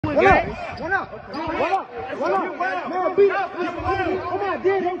One up. Man, beat up. Come on,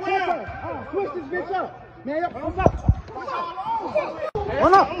 dude. Don't take her. Push this bitch up. Man, what's up?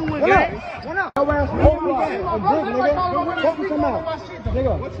 One up. Your ass nigga. Focus him out.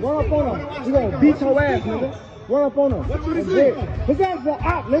 Nigga, run up on him. We gonna beat your ass, nigga. Run up on him. His ass is an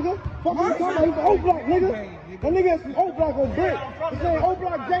op, nigga. Fuck you talking about? He's an O-Block, nigga. That nigga is some O-Block on brick. His name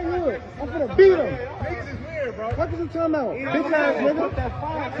O-Block J Hood. I'm finna beat him. What is you talking about?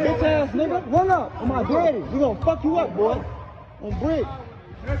 Bitch ass nigga. Run up on my daddy. We gonna fuck you up, boy. On brick.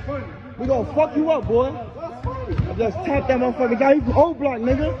 We gonna fuck you up, boy. I just tapped that motherfucker guy. He's from O-Block,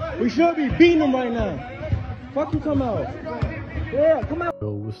 nigga. We should be beating him right now. Fuck you talking about? Yeah, come on.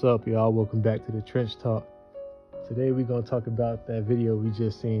 Yo, what's up, y'all? Welcome back to the Trench Talk. Today we're gonna talk about that video we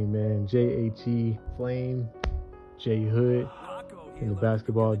just seen, man. JHE Flame, J Hood in the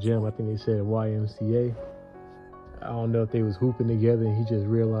basketball gym. I think they said YMCA. I don't know if they was hooping together and he just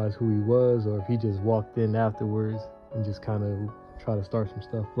realized who he was, or if he just walked in afterwards and just kind of try to start some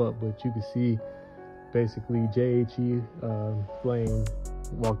stuff up. But you can see basically JHE Flame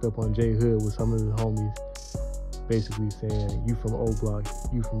walked up on J Hood with some of his homies, basically saying, you from O-Block,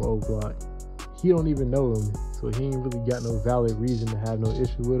 you from O-Block. He don't even know him, so he ain't really got no valid reason to have no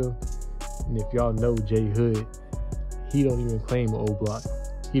issue with him. And if y'all know J Hood, he don't even claim O-Block.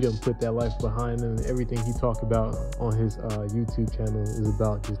 He done put that life behind him, and everything he talk about on his YouTube channel is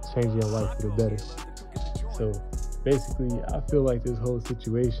about just changing your life for the better. So basically, I feel like this whole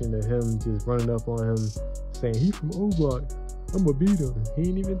situation of him just running up on him saying, he from O-Block, I'm gonna beat him. He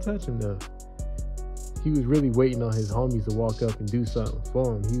ain't even touch him though. He was really waiting on his homies to walk up and do something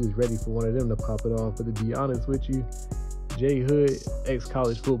for him. He was ready for one of them to pop it off. But to be honest with you, J Hood,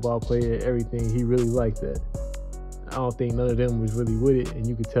 ex-college football player, everything, he really liked that. I don't think none of them was really with it, and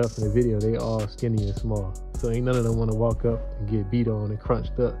you could tell from the video, they all skinny and small. So ain't none of them want to walk up and get beat on and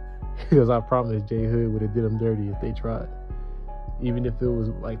crunched up. Because I promise J Hood would have did them dirty if they tried. Even if it was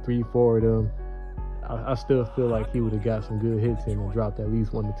like 3-4 of them, I still feel like he would have got some good hits in and dropped at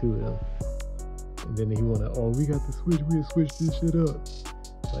least 1 or 2 of them. And then he wanna, oh, we got the switch, we'll switch this shit up.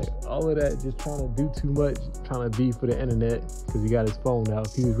 Like, all of that, just trying to do too much, trying to be for the internet, because he got his phone out.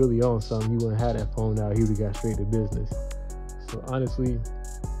 If he was really on something, he wouldn't have that phone out, he would've got straight to business. So honestly,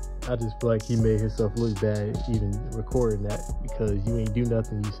 I just feel like he made himself look bad even recording that, because you ain't do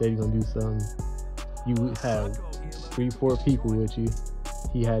nothing. You said you're gonna do something. You have 3-4 people with you.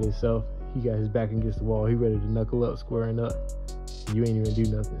 He had himself, he got his back against the wall, he ready to knuckle up, squaring up. You ain't even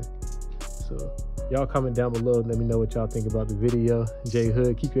do nothing. So y'all comment down below and let me know what y'all think about the video. J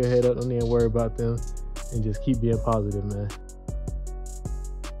Hood, keep your head up, don't even worry about them, and just keep being positive, man.